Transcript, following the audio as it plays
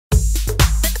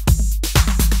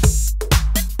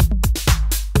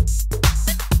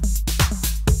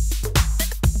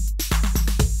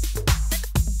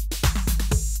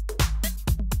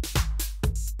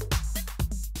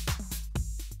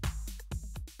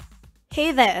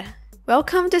Hey there!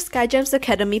 Welcome to SkyGems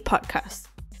Academy podcast.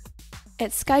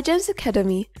 At SkyGems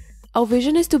Academy, our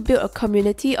vision is to build a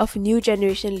community of new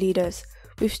generation leaders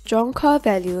with strong core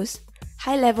values,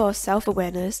 high level of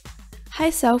self-awareness, high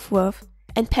self-worth,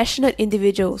 and passionate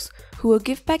individuals who will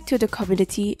give back to the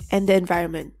community and the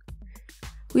environment.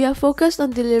 We are focused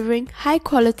on delivering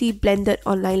high-quality blended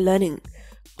online learning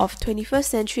of 21st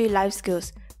century life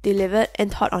skills delivered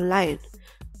and taught online,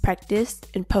 practiced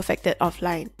and perfected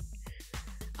offline.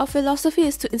 Our philosophy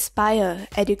is to inspire,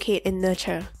 educate, and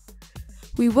nurture.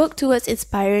 We work towards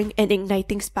inspiring and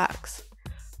igniting sparks.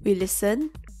 We listen,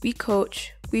 we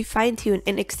coach, we fine-tune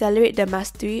and accelerate the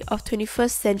mastery of 21st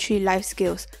century life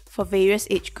skills for various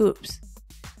age groups.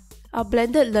 Our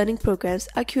blended learning programs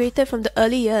are curated from the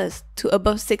early years to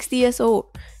above 60 years old,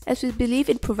 as we believe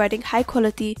in providing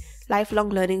high-quality, lifelong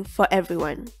learning for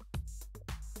everyone.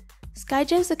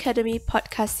 SkyGems Academy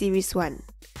Podcast Series 1: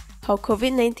 How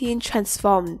COVID-19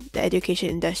 Transformed the Education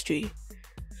Industry.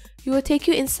 We will take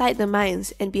you inside the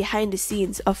minds and behind the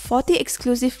scenes of 40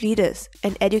 exclusive leaders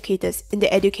and educators in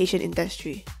the education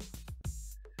industry.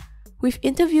 We've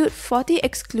interviewed 40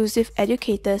 exclusive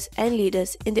educators and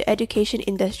leaders in the education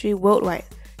industry worldwide,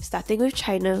 starting with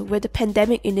China, where the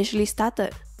pandemic initially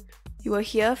started. You will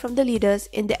hear from the leaders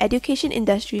in the education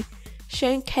industry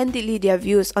sharing candidly their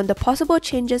views on the possible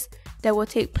changes that will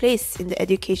take place in the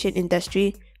education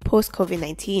industry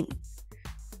post-COVID-19.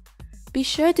 Be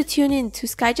sure to tune in to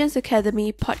SkyGems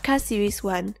Academy Podcast Series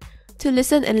 1 to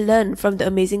listen and learn from the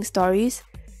amazing stories,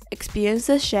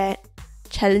 experiences shared,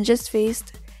 challenges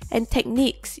faced, and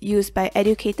techniques used by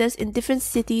educators in different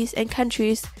cities and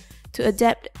countries to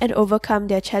adapt and overcome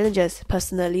their challenges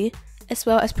personally as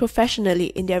well as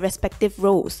professionally in their respective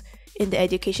roles in the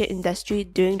education industry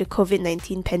during the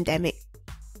COVID-19 pandemic.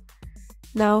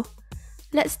 Now,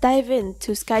 let's dive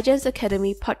into SkyGems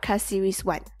Academy Podcast Series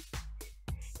 1.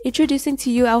 Introducing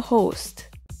to you our host,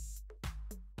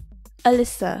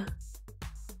 Alyssa.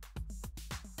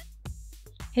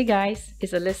 Hey guys,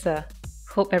 it's Alyssa.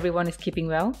 Hope everyone is keeping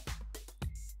well.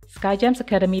 SkyGems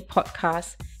Academy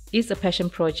Podcast is a passion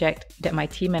project that my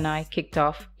team and I kicked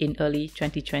off in early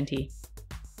 2020.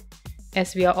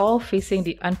 As we are all facing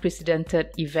the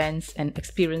unprecedented events and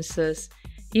experiences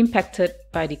impacted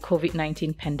by the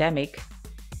COVID-19 pandemic,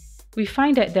 we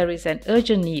find that there is an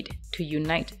urgent need to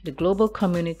unite the global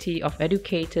community of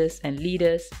educators and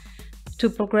leaders to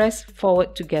progress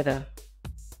forward together.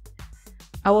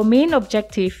 Our main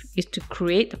objective is to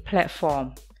create a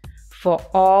platform for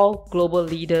all global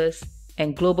leaders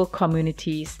and global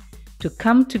communities to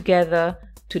come together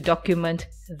to document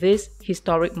these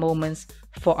historic moments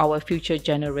for our future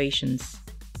generations.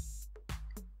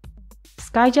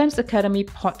 SkyGems Academy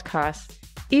Podcast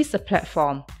is a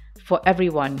platform for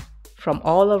everyone from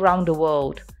all around the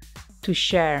world to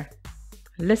share,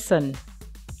 listen,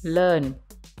 learn,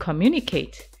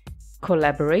 communicate,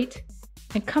 collaborate,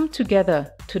 and come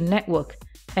together to network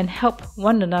and help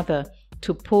one another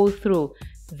to pull through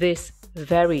this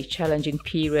very challenging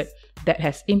period that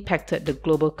has impacted the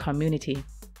global community.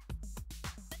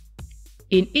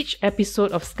 In each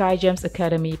episode of SkyGems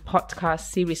Academy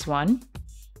Podcast Series 1,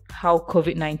 How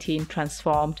COVID-19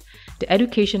 Transformed the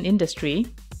Education Industry,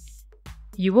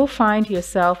 you will find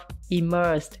yourself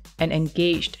immersed and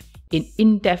engaged in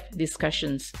in-depth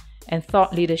discussions and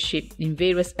thought leadership in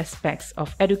various aspects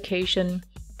of education,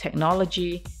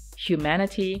 technology,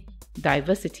 humanity,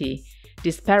 diversity,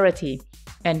 disparity,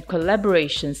 and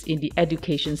collaborations in the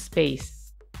education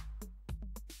space.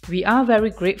 We are very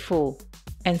grateful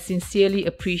and sincerely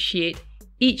appreciate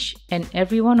each and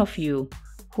every one of you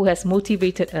who has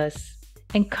motivated us,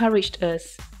 encouraged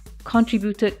us,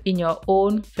 contributed in your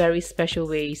own very special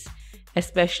ways,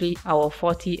 especially our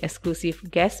 40 exclusive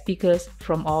guest speakers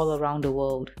from all around the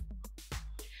world.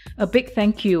 A big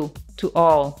thank you to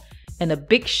all, and a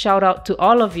big shout out to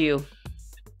all of you.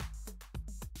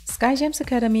 SkyGems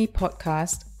Academy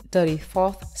Podcast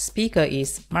 34th speaker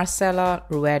is Marcela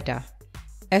Rueda.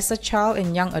 As a child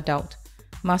and young adult,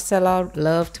 Marcela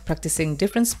loved practicing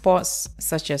different sports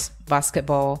such as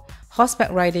basketball,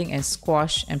 horseback riding, and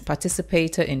squash, and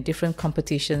participated in different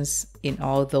competitions in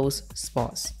all those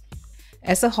sports.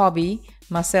 As a hobby,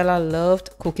 Marcela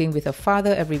loved cooking with her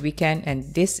father every weekend,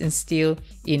 and this instilled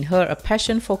in her a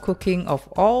passion for cooking of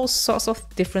all sorts of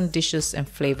different dishes and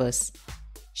flavors.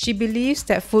 She believes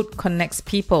that food connects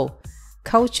people,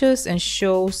 cultures, and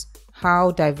shows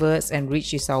how diverse and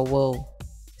rich is our world.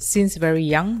 Since very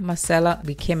young, Marcela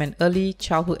became an early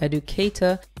childhood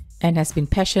educator and has been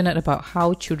passionate about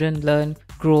how children learn,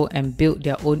 grow, and build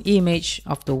their own image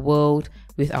of the world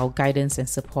with our guidance and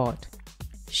support.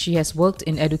 She has worked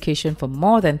in education for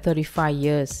more than 35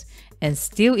 years and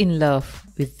still in love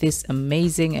with this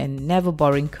amazing and never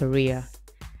boring career.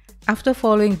 After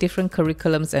following different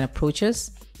curriculums and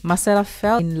approaches, Marcela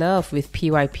fell in love with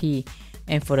PYP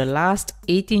and for the last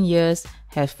 18 years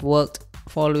has worked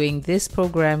following this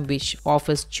program, which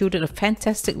offers children a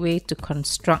fantastic way to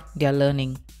construct their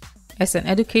learning. As an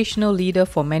educational leader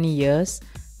for many years,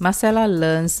 Marcela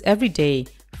learns every day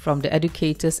from the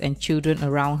educators and children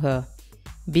around her.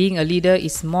 Being a leader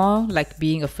is more like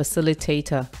being a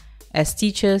facilitator, as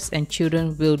teachers and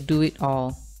children will do it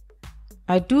all.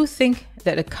 I do think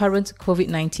that the current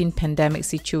COVID-19 pandemic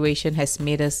situation has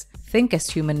made us think as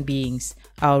human beings,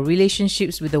 our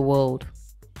relationships with the world.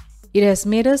 It has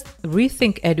made us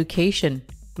rethink education,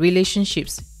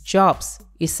 relationships, jobs,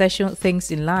 essential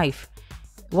things in life,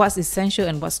 what's essential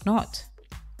and what's not.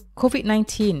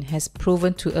 COVID-19 has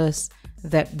proven to us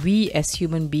that we as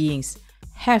human beings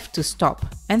have to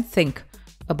stop and think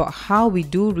about how we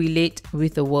do relate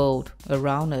with the world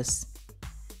around us.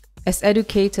 As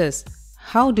educators,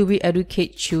 how do we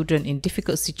educate children in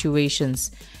difficult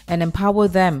situations and empower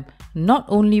them not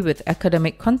only with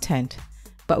academic content,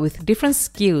 but with different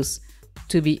skills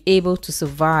to be able to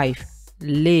survive,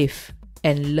 live,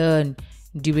 and learn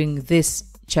during these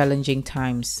challenging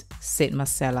times, said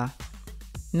Marcela.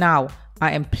 Now,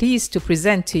 I am pleased to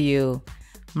present to you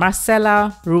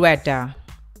Marcela Rueda.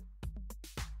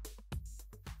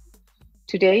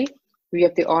 Today, we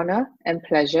have the honor and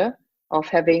pleasure of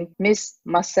having Miss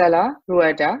Marcela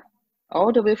Rueda,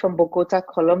 all the way from Bogota,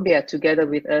 Colombia, together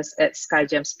with us at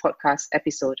SkyGems podcast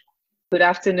episode. Good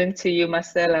afternoon to you,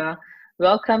 Marcela.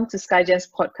 Welcome to SkyGems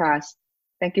podcast.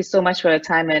 Thank you so much for your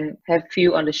time and have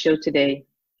you on the show today.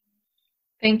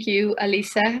 Thank you,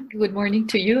 Alisa. Good morning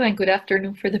to you and good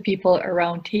afternoon for the people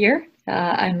around here.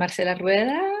 I'm Marcela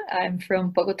Rueda. I'm from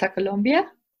Bogota, Colombia.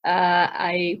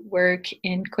 I work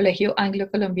in Colegio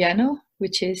Anglo-Colombiano,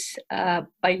 which is a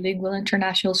bilingual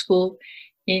international school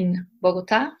in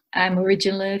Bogota. I'm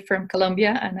originally from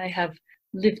Colombia and I have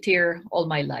lived here all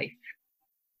my life.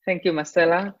 Thank you,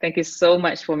 Marcela. Thank you so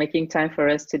much for making time for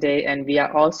us today. And we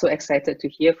are also excited to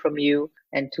hear from you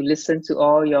and to listen to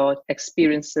all your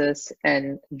experiences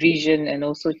and vision and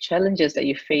also challenges that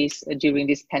you face during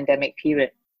this pandemic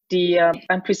period. The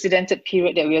unprecedented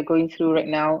period that we are going through right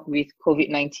now with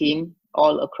COVID-19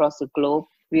 all across the globe.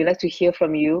 We'd like to hear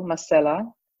from you, Marcela.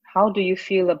 How do you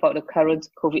feel about the current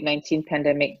COVID-19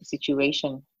 pandemic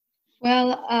situation?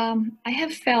 Well, I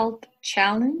have felt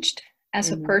challenged as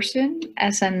a person,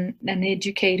 as an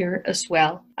educator as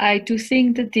well. I do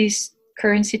think that this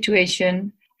current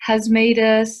situation has made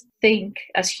us think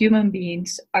as human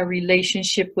beings, our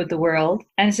relationship with the world.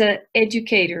 And as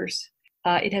educators,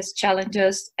 it has challenged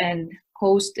us and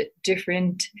posed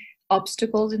different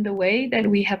obstacles in the way that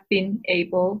we have been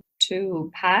able to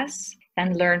pass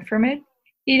and learn from it.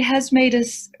 It has made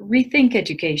us rethink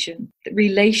education,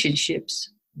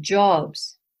 relationships,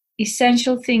 jobs,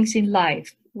 essential things in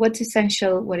life. What's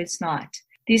essential, what is not.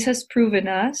 This has proven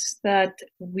us that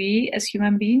we as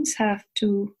human beings have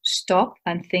to stop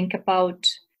and think about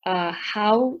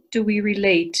how do we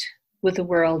relate with the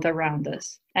world around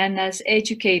us. And as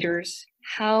educators,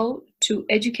 how to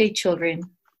educate children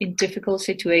in difficult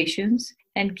situations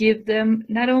and give them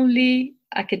not only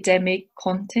academic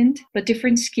content, but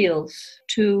different skills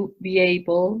to be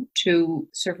able to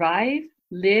survive,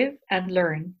 live, and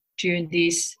learn during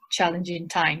these challenging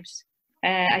times.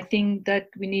 I think that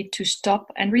we need to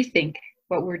stop and rethink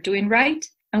what we're doing right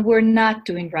and we're not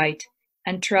doing right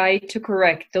and try to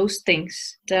correct those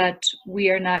things that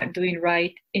we are not doing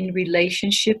right in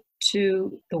relationship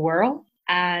to the world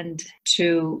and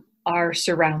to our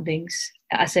surroundings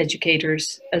as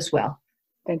educators as well.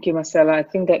 Thank you, Marcela. I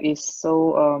think that is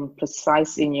so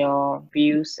precise in your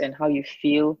views and how you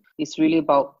feel. It's really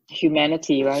about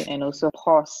humanity, right? And also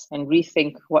pause and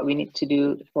rethink what we need to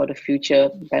do for the future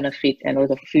benefit and for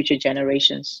the future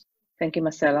generations. Thank you,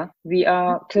 Marcela. We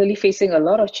are clearly facing a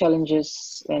lot of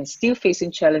challenges and still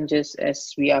facing challenges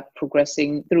as we are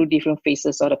progressing through different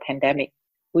phases of the pandemic.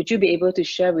 Would you be able to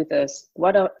share with us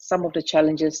what are some of the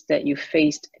challenges that you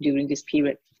faced during this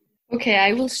period? Okay,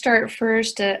 I will start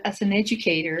first as an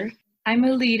educator. I'm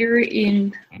a leader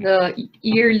in the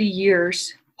early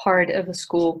years part of a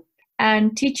school,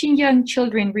 and teaching young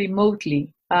children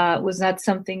remotely was not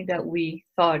something that we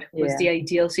thought was the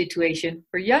ideal situation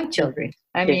for young children.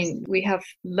 I mean, we have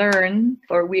learned,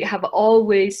 or we have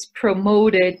always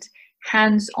promoted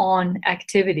hands-on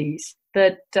activities,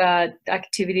 that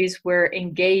activities were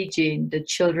engaging, the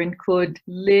children could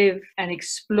live and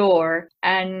explore,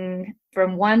 and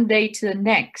from one day to the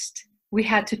next, we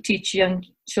had to teach young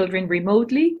children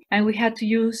remotely, and we had to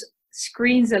use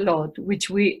screens a lot, which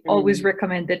we always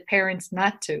recommended parents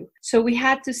not to. So we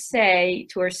had to say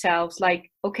to ourselves,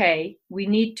 like, okay, we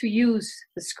need to use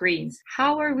the screens.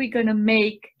 How are we going to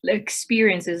make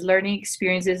learning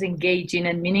experiences engaging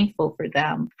and meaningful for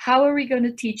them? How are we going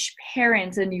to teach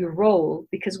parents a new role?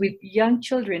 Because with young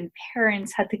children,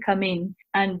 parents had to come in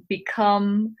and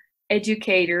become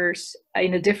educators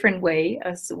in a different way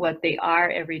as what they are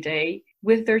every day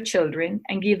with their children,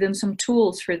 and give them some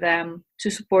tools for them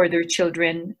to support their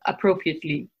children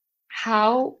appropriately.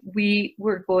 How we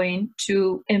were going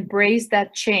to embrace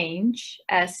that change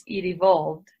as it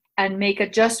evolved and make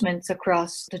adjustments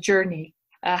across the journey.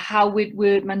 How we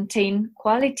would maintain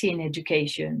quality in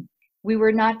education. We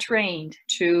were not trained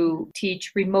to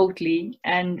teach remotely,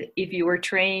 and if you were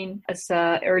trained as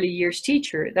an early years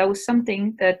teacher, that was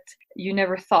something that you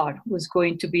never thought was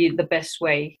going to be the best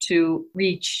way to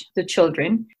reach the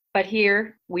children. But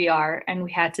here we are, and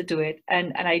we had to do it.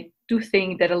 And I do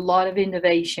think that a lot of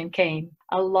innovation came,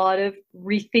 a lot of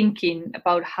rethinking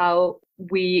about how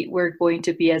we were going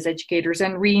to be as educators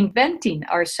and reinventing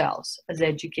ourselves as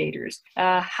educators,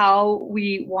 how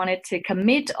we wanted to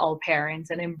commit all parents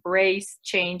and embrace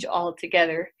change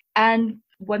altogether. And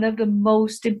one of the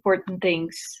most important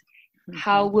things,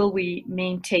 how will we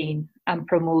maintain and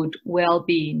promote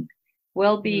well-being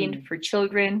for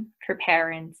children, for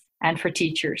parents, and for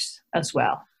teachers as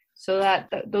well. So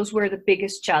those were the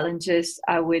biggest challenges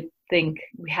I would think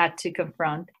we had to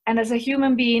confront. And as a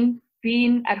human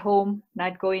being at home,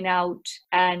 not going out,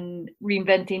 and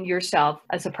reinventing yourself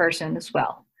as a person as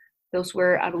well. Those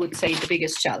were, I would say, the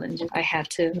biggest challenges I had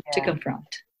to confront.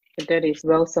 That is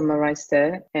well summarized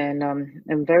there. And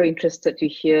I'm very interested to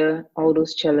hear all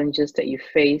those challenges that you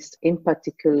faced, in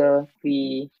particular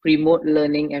the remote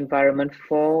learning environment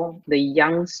for the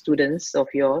young students of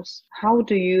yours. How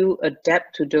do you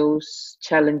adapt to those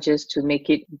challenges to make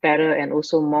it better and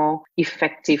also more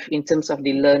effective in terms of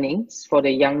the learnings for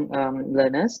the young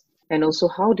learners? And also,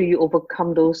 how do you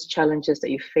overcome those challenges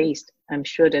that you faced? I'm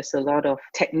sure there's a lot of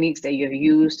techniques that you have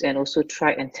used and also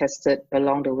tried and tested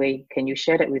along the way. Can you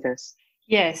share that with us?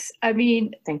 Yes. I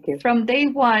mean, thank you. From day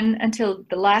one until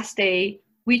the last day,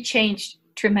 we changed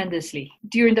tremendously.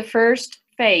 During the first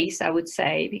phase, I would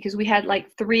say, because we had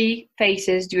like 3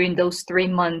 phases during those 3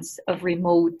 months of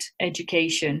remote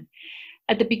education.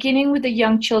 At the beginning with the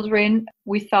young children,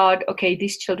 we thought, okay,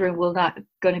 these children will not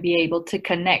going to be able to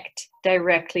connect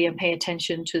directly and pay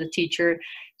attention to the teacher.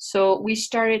 So we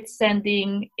started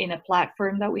sending in a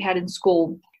platform that we had in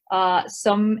school,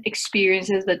 some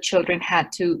experiences that children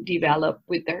had to develop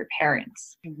with their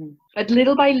parents. But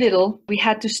little by little, we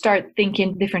had to start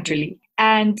thinking differently.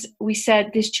 And we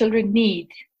said these children need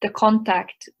the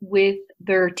contact with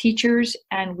their teachers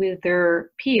and with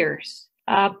their peers.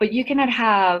 But you cannot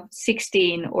have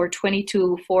 16 or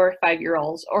 22, 4 or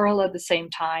 5-year-olds all at the same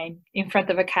time in front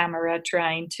of a camera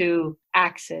trying to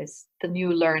access the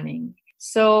new learning.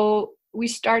 So we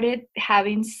started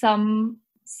having some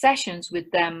sessions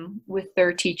with them, with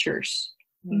their teachers.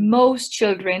 Most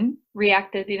children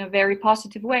reacted in a very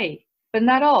positive way, but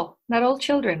not all. Not all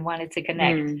children wanted to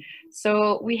connect.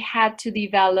 So we had to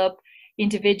develop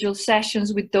individual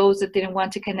sessions with those that didn't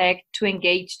want to connect, to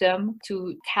engage them,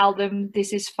 to tell them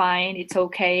this is fine, it's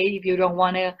okay if you don't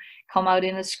want to come out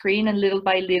in a screen, and little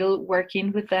by little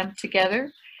working with them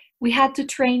together. We had to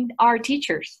train our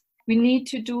teachers. We need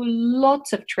to do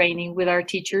lots of training with our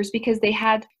teachers because they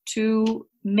had to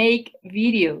make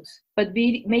videos, but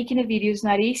making a video is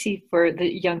not easy for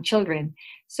the young children.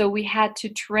 So we had to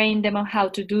train them on how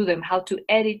to do them, how to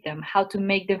edit them, how to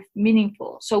make them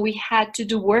meaningful. So we had to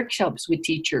do workshops with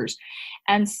teachers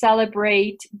and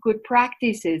celebrate good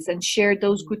practices and share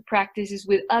those good practices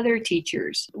with other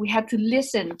teachers. We had to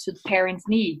listen to parents'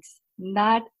 needs.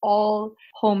 Not all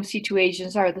home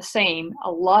situations are the same.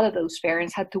 A lot of those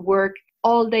parents had to work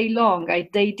all day long.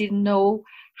 They didn't know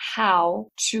how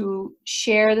to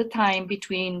share the time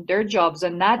between their jobs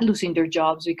and not losing their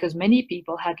jobs, because many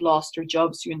people had lost their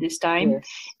jobs during this time,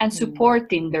 and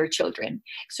supporting their children.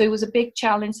 So it was a big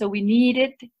challenge. So we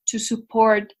needed to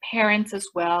support parents as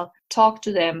well, talk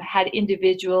to them, had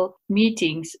individual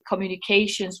meetings,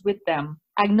 communications with them,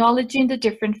 acknowledging the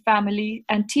different family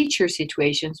and teacher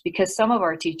situations, because some of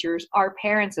our teachers are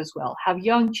parents as well, have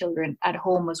young children at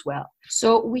home as well.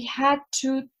 So we had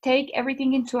to take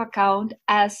everything into account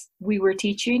as we were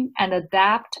teaching and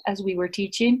adapt as we were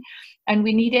teaching. And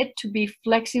we needed to be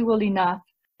flexible enough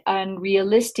and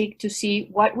realistic to see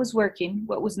what was working,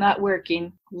 what was not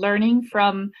working, learning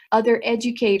from other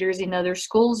educators in other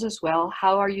schools as well.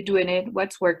 How are you doing it?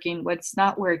 What's working? What's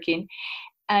not working?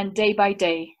 And day by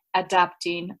day,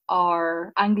 adapting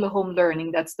our Anglo home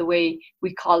learning. That's the way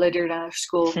we call it in our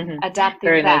school. Adapting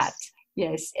Very that, nice.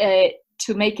 yes,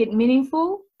 to make it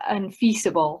meaningful and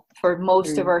feasible for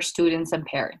most of our students and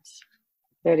parents.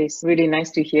 That is really nice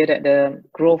to hear that the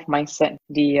growth mindset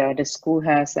the school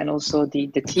has and also the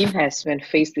team has when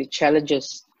faced with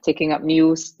challenges, taking up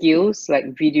new skills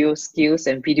like video skills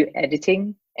and video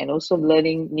editing, and also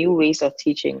learning new ways of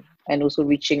teaching and also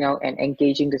reaching out and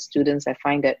engaging the students. I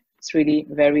find that it's really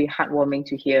very heartwarming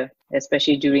to hear,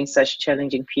 especially during such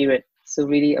challenging period. So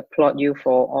really applaud you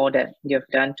for all that you have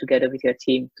done together with your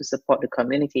team to support the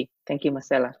community. Thank you,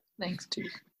 Marcela. Thanks too.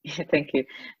 Yeah, thank you.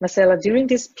 Marcela, during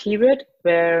this period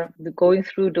where going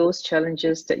through those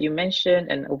challenges that you mentioned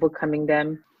and overcoming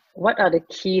them, what are the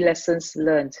key lessons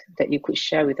learned that you could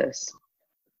share with us?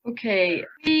 Okay,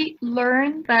 we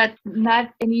learned that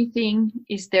not anything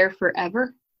is there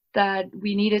forever, that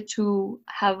we needed to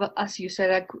have, as you said,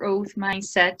 a growth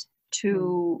mindset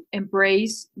to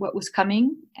embrace what was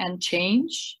coming and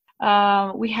change.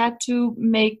 We had to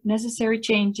make necessary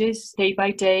changes day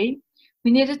by day. We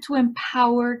needed to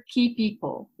empower key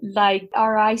people, like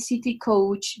our ICT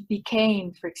coach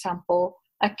became, for example,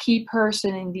 a key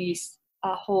person in this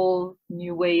whole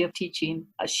new way of teaching.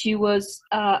 She was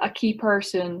a key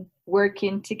person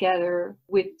working together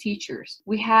with teachers.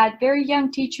 We had very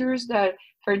young teachers that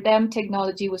for them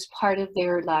technology was part of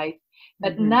their life,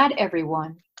 but not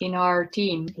everyone in our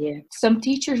team. Some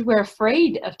teachers were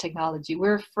afraid of technology.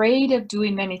 We're afraid of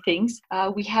doing many things.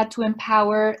 We had to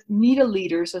empower middle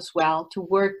leaders as well to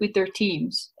work with their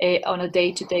teams on a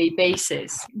day-to-day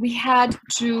basis. We had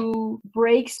to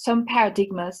break some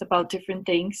paradigms about different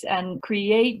things and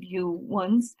create new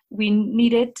ones. We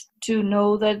needed to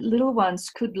know that little ones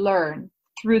could learn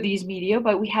through these media,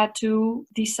 but we had to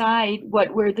decide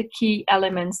what were the key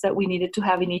elements that we needed to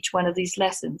have in each one of these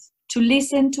lessons. To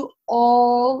listen to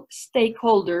all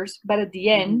stakeholders, but at the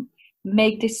end,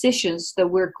 make decisions that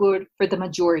were good for the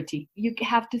majority. You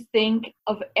have to think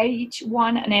of each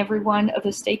one and every one of the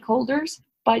stakeholders,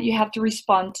 but you have to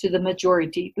respond to the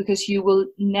majority because you will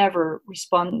never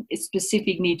respond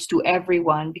specific needs to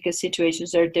everyone because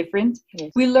situations are different.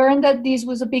 We learned that this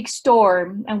was a big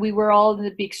storm and we were all in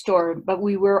the big storm, but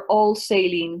we were all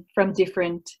sailing from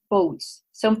different boats.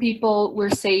 Some people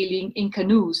were sailing in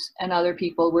canoes and other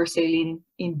people were sailing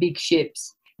in big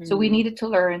ships. So we needed to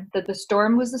learn that the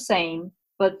storm was the same,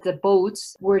 but the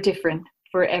boats were different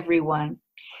for everyone.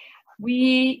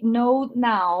 We know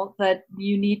now that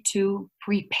you need to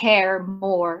prepare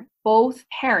more, both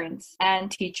parents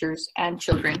and teachers and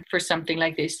children for something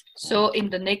like this. So in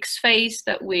the next phase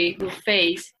that we will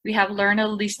face, we have learned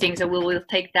all these things and we will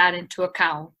take that into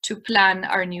account to plan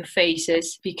our new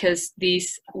phases because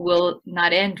this will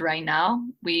not end right now.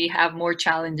 We have more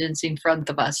challenges in front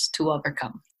of us to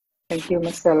overcome. Thank you,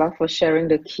 Marcela, for sharing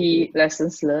the key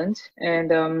lessons learned.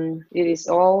 And it is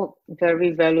all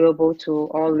very valuable to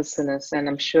all listeners, and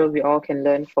I'm sure we all can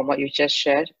learn from what you just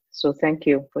shared. So thank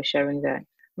you for sharing that.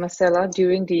 Marcela,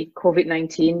 during the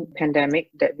COVID-19 pandemic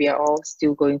that we are all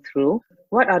still going through,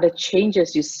 what are the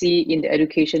changes you see in the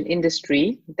education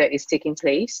industry that is taking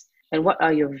place? And what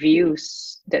are your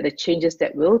views that the changes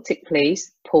that will take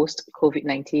place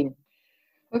post-COVID-19?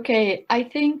 Okay, I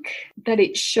think that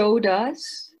it showed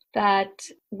us that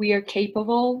we are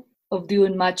capable of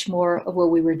doing much more of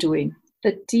what we were doing.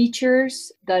 The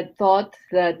teachers that thought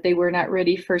that they were not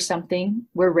ready for something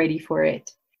were ready for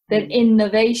it. That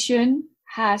innovation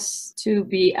has to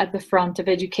be at the front of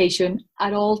education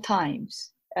at all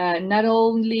times, not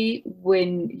only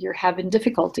when you're having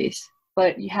difficulties,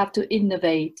 but you have to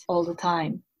innovate all the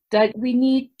time. That we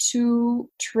need to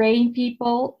train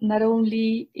people not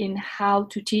only in how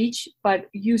to teach, but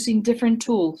using different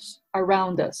tools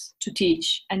around us to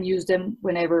teach and use them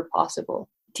whenever possible.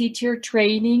 Teacher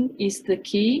training is the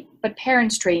key, but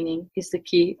parents training is the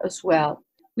key as well.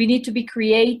 We need to be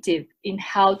creative in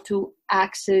how to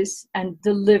access and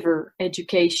deliver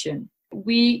education.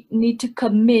 We need to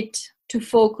commit to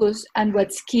focus on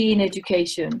what's key in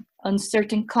education, on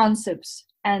certain concepts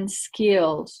and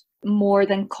skills more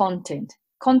than content.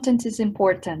 Content is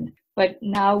important, but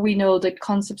now we know that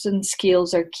concepts and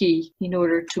skills are key in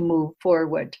order to move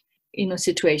forward in a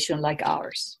situation like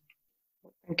ours.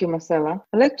 Thank you, Marcela.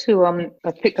 I'd like to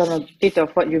pick on a bit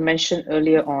of what you mentioned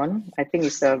earlier on. I think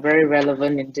it's very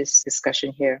relevant in this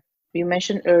discussion here. You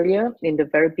mentioned earlier in the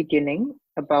very beginning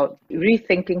about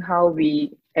rethinking how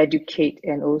we educate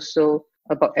and also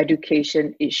about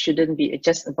education. It shouldn't be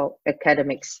just about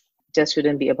academics. Just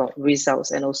shouldn't be about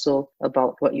results and also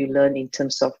about what you learn in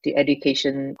terms of the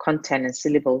education content and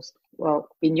syllables. Well,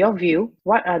 in your view,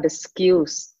 what are the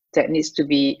skills that needs to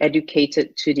be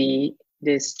educated to the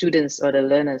the students or the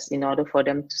learners in order for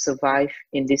them to survive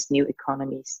in these new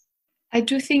economies? I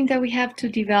do think that we have to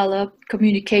develop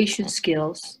communication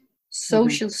skills,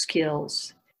 social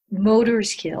skills, motor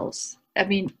skills. I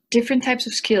mean, different types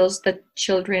of skills that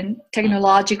children,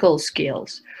 technological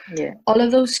skills. Yeah. All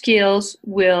of those skills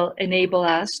will enable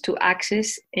us to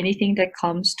access anything that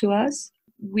comes to us.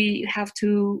 We have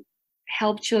to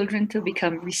help children to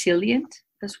become resilient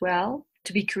as well,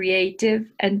 to be creative,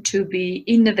 and to be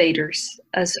innovators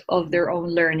as of their own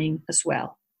learning as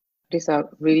well. These are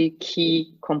really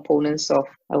key components of,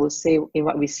 I would say, in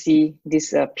what we see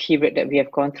this period that we have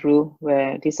gone through,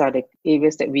 where these are the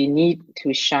areas that we need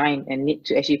to shine and need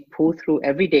to actually pull through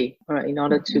every day in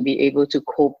order to be able to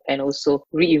cope and also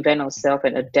reinvent ourselves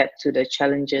and adapt to the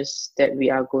challenges that we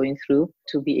are going through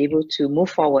to be able to move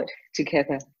forward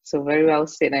together. So very well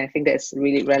said. And I think that's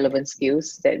really relevant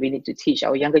skills that we need to teach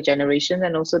our younger generation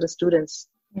and also the students.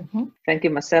 Thank you,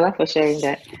 Marcela, for sharing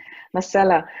that.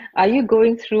 Marcela, are you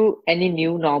going through any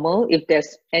new normal? If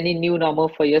there's any new normal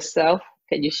for yourself,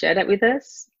 can you share that with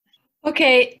us?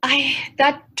 Okay,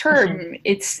 that term,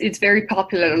 it's very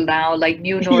popular now, like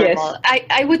new normal. Yes.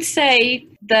 I would say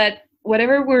that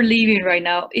whatever we're living right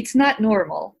now, it's not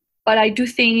normal. But I do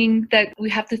think that we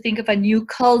have to think of a new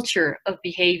culture of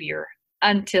behavior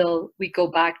until we go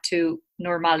back to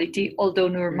normality, although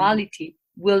normality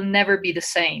will never be the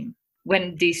same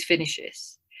when this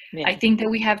finishes. Yeah. I think that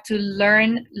we have to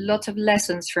learn lots of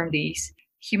lessons from these.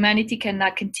 Humanity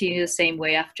cannot continue the same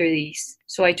way after these.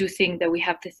 So I do think that we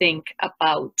have to think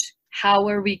about how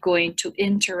are we going to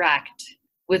interact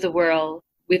with the world,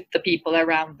 with the people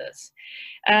around us.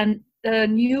 And the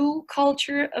new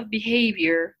culture of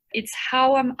behavior, it's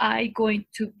how am I going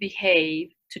to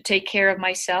behave to take care of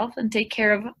myself and take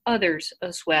care of others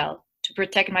as well, to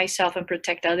protect myself and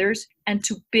protect others, and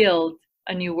to build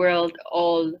a new world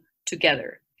all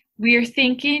together. We are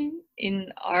thinking in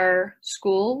our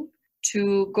school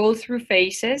to go through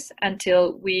phases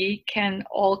until we can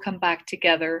all come back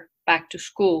together, back to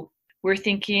school. We're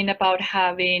thinking about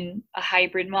having a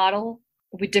hybrid model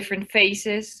with different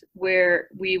phases where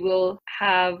we will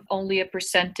have only a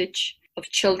percentage of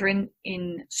children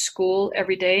in school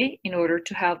every day in order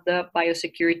to have the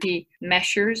biosecurity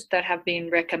measures that have been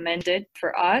recommended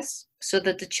for us, so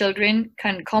that the children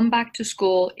can come back to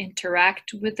school,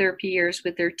 interact with their peers,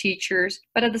 with their teachers,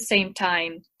 but at the same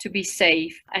time to be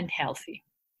safe and healthy.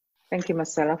 Thank you,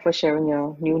 Marcela, for sharing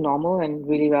your new normal and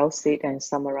really well said and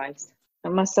summarized.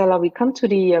 And Marcela, we come to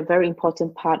the very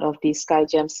important part of the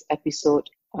SkyGems episode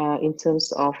in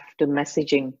terms of the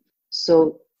messaging.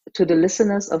 So to the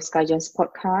listeners of SkyGems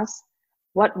podcast,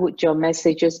 what would your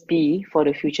messages be for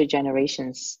the future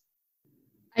generations?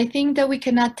 I think that we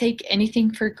cannot take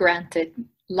anything for granted.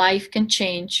 Life can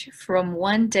change from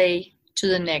one day to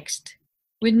the next.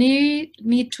 We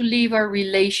need to live our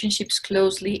relationships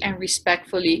closely and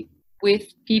respectfully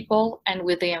with people and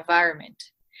with the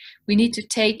environment. We need to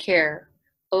take care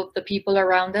of the people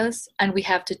around us, and we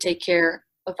have to take care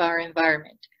of our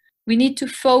environment. We need to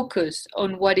focus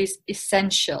on what is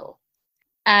essential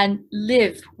and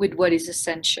live with what is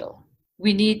essential.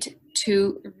 We need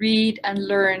to read and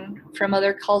learn from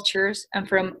other cultures and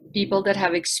from people that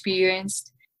have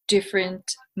experienced different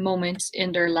moments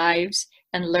in their lives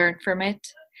and learn from it.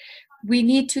 We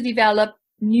need to develop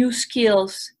new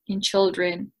skills in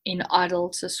children, in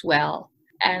adults as well,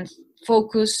 and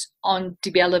focus on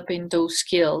developing those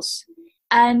skills.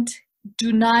 And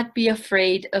do not be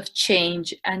afraid of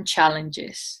change and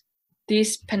challenges.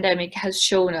 This pandemic has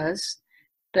shown us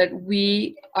that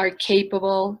we are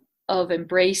capable of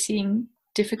embracing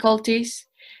difficulties,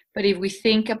 but if we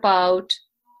think about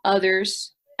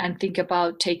others and think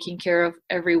about taking care of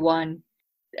everyone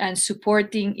and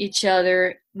supporting each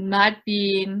other, not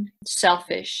being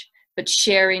selfish, but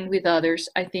sharing with others,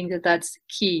 I think that that's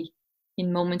key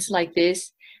in moments like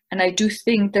this. And I do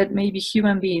think that maybe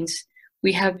human beings,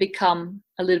 we have become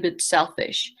a little bit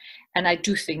selfish. And I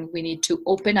do think we need to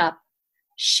open up,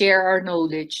 share our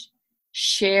knowledge,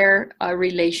 share our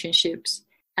relationships,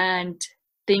 and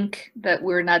think that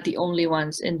we're not the only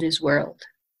ones in this world.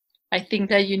 I think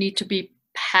that you need to be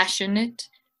passionate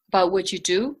about what you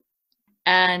do,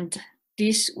 and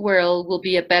this world will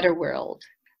be a better world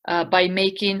by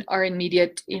making our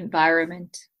immediate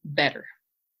environment better.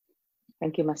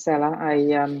 Thank you, Marcela.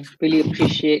 I really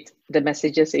appreciate the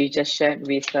messages that you just shared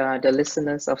with the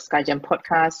listeners of SkyGem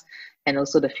podcast and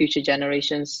also the future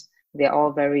generations. They're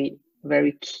all very,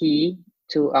 very key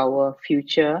to our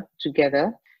future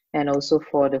together and also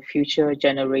for the future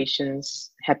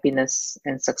generations' happiness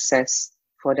and success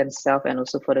for themselves and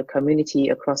also for the community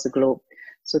across the globe.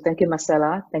 So thank you,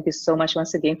 Marcela. Thank you so much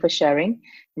once again for sharing.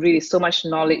 Really, so much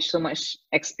knowledge, so much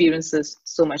experiences,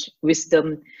 so much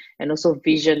wisdom, and also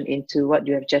vision into what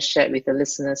you have just shared with the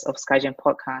listeners of SkyGem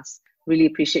Podcast. Really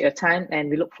appreciate your time, and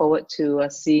we look forward to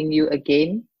seeing you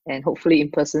again, and hopefully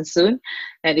in person soon.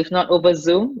 And if not, over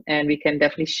Zoom, and we can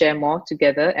definitely share more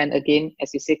together. And again,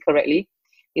 as you say correctly,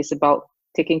 it's about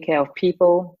taking care of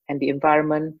people and the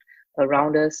environment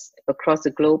around us across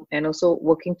the globe, and also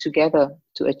working together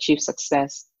to achieve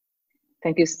success.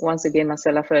 Thank you once again,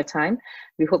 Marcela, for your time.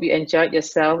 We hope you enjoyed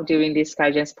yourself during this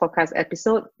SkyGems podcast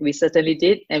episode. We certainly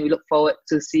did, and we look forward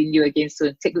to seeing you again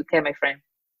soon. Take good care, my friend.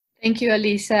 Thank you,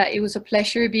 Alisa. It was a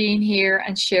pleasure being here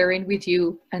and sharing with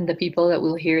you and the people that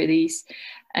will hear these,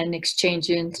 and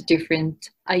exchanging the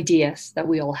different ideas that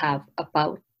we all have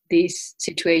about this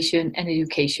situation and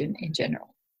education in general.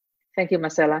 Thank you,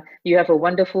 Marcela. You have a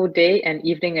wonderful day and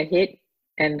evening ahead,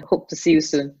 and hope to see you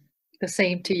soon. The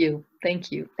same to you.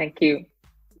 Thank you. Thank you.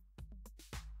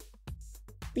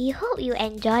 We hope you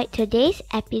enjoyed today's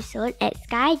episode at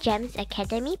SkyGems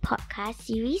Academy Podcast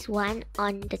Series 1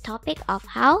 on the topic of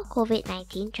how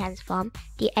COVID-19 transformed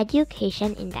the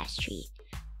education industry.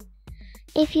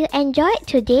 If you enjoyed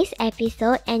today's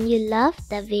episode and you love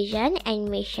the vision and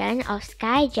mission of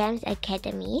SkyGems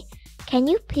Academy, can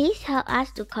you please help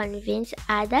us to convince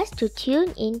others to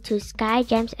tune in to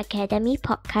SkyGems Academy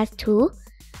Podcast too?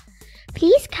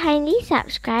 Please kindly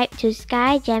subscribe to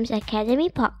SkyGems Academy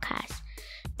Podcast.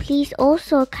 Please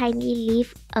also kindly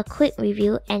leave a quick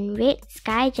review and rate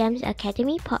SkyGems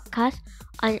Academy Podcast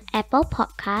on Apple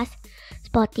Podcasts,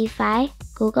 Spotify,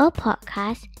 Google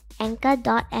Podcasts,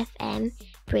 Anchor.fm,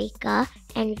 Breaker,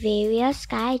 and various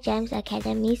SkyGems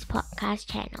Academy's podcast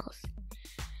channels.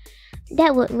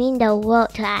 That would mean the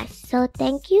world to us, so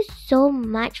thank you so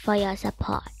much for your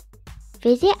support.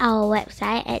 Visit our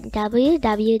website at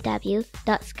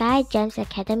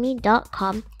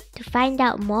www.skygemsacademy.com to find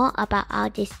out more about our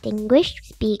distinguished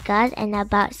speakers and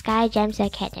about SkyGems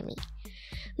Academy.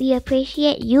 We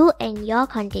appreciate you and your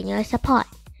continuous support.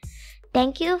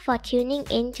 Thank you for tuning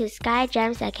in to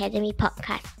SkyGems Academy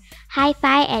Podcast. High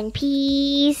five and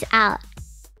peace out!